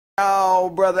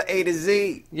old brother A to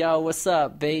Z. Yo, what's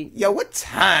up, B? Yo, what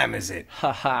time is it?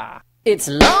 Haha. It's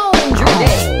laundry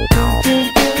day.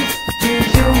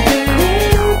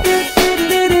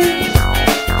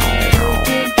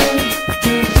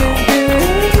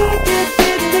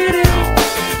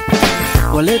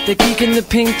 Well, let the geek in the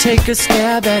pink take a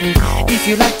stab at it. If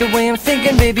you like the way I'm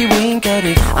thinking, baby, wink at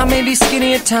it. I may be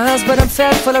skinny at times, but I'm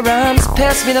fat full of rhymes.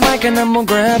 Pass me the mic and I'm gonna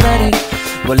grab at it.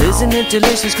 Well, isn't it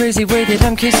delicious, crazy way that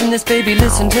I'm kissing this, baby?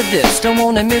 Listen to this, don't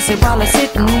wanna miss it while I'm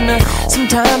sitting.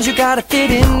 Sometimes you gotta fit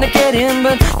in to get in,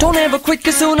 but don't ever quit,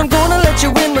 cause soon I'm gonna let you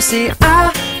in. Well, see,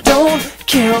 I don't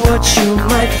care what you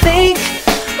might think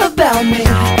about me.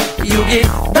 You get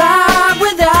by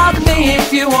without me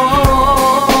if you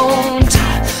want.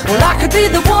 Well, I could be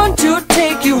the one to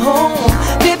take you home.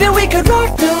 Baby, we could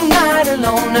rock the night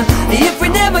alone. If we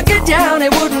never get down,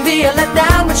 it wouldn't be a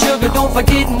letdown. But sugar, don't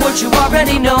forget what you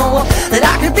already know, that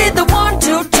I could be the one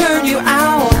to turn you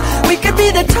out. We could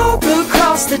be the talk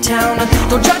across the town.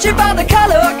 Don't judge it by the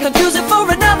color, confuse it for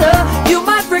another. You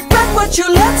might regret what you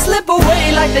let slip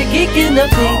away, like the geek in the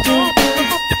pink.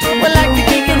 Well, like the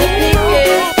geek in the pink,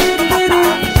 yeah.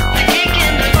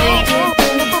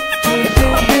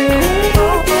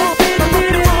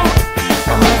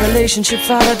 Relationship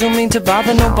fight, I don't mean to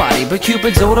bother nobody, but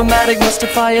Cupid's automatic must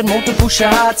have fired multiple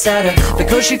shots at her,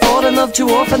 because she fought in love too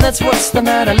often, that's what's the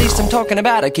matter. At least I'm talking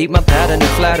about her, keep my pattern of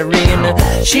flattery.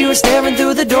 And she was staring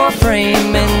through the door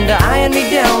frame and eyeing me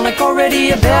down like already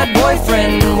a bad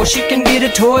boyfriend. Well, she can get her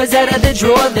toys out of the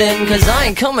drawer then, cause I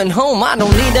ain't coming home, I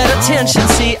don't need that attention.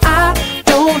 See, I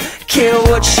don't care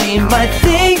what she might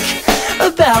think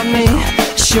about me.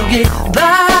 She'll get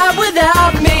by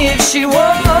without me if she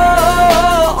won't.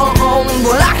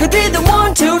 Well, I could be the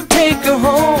one to take her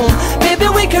home. Baby,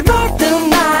 we could rock the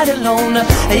night alone.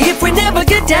 If we never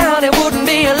get down, it wouldn't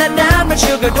be a letdown. But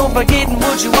sugar, don't forget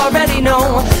what you already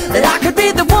know, that I could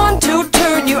be the one to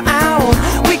turn you out.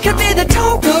 We could be the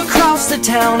talk across the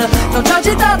town. Don't judge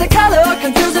it by the color,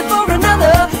 confuse it for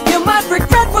another. You might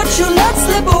regret what you let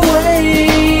slip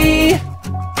away.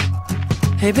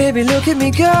 Hey baby, look at me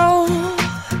go,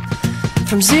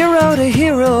 from zero to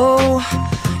hero.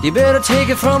 You better take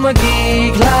it from a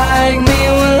geek like me.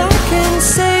 Well, I can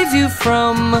save you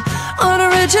from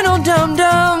unoriginal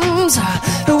dum-dums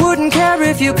who wouldn't care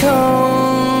if you complete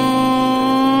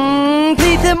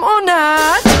them or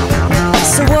not.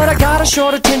 So what, I got a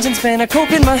short attention span, a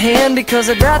coke in my hand, because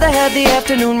I'd rather have the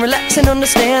afternoon relax and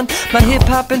understand. My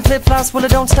hip-hop and flip-flops, well,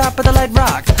 it don't stop at the light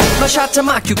rock. My shot to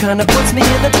mock you kinda puts me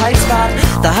in the tight spot.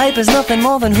 The hype is nothing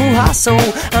more than hoo-ha, so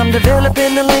I'm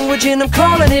developing the language and I'm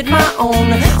calling it my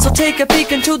own. So take a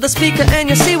peek into the speaker and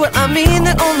you'll see what I mean,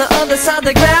 that on the other side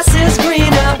the grass is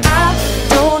greener. I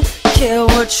don't care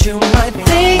what you might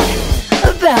think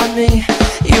about me.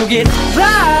 You get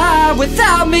by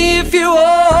without me if you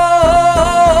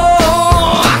want.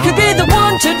 I could be the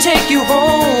one to take you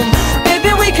home.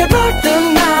 Baby, we could rock the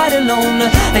night alone.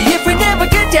 If we never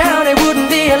get down, it wouldn't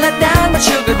be a letdown. But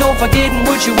sugar, don't forget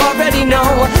what you already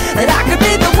know, that I could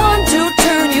be the one to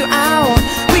turn you out.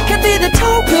 We could be the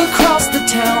talk across the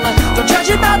town. Don't judge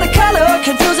it by the color,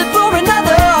 confuse it for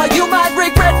another. You might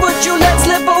regret what you let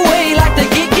slip away, like the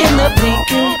geek in the pink.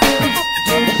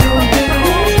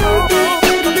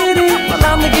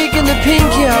 I'm the geek in the pink,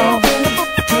 yo.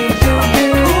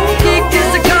 Geek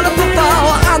is the colorful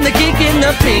flower, I'm the geek in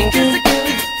the pink.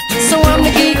 So I'm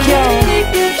the geek, yo,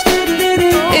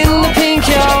 in the pink,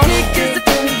 yo.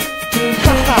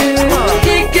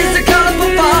 Geek is the colorful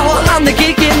flower, I'm the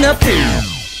geek in the pink.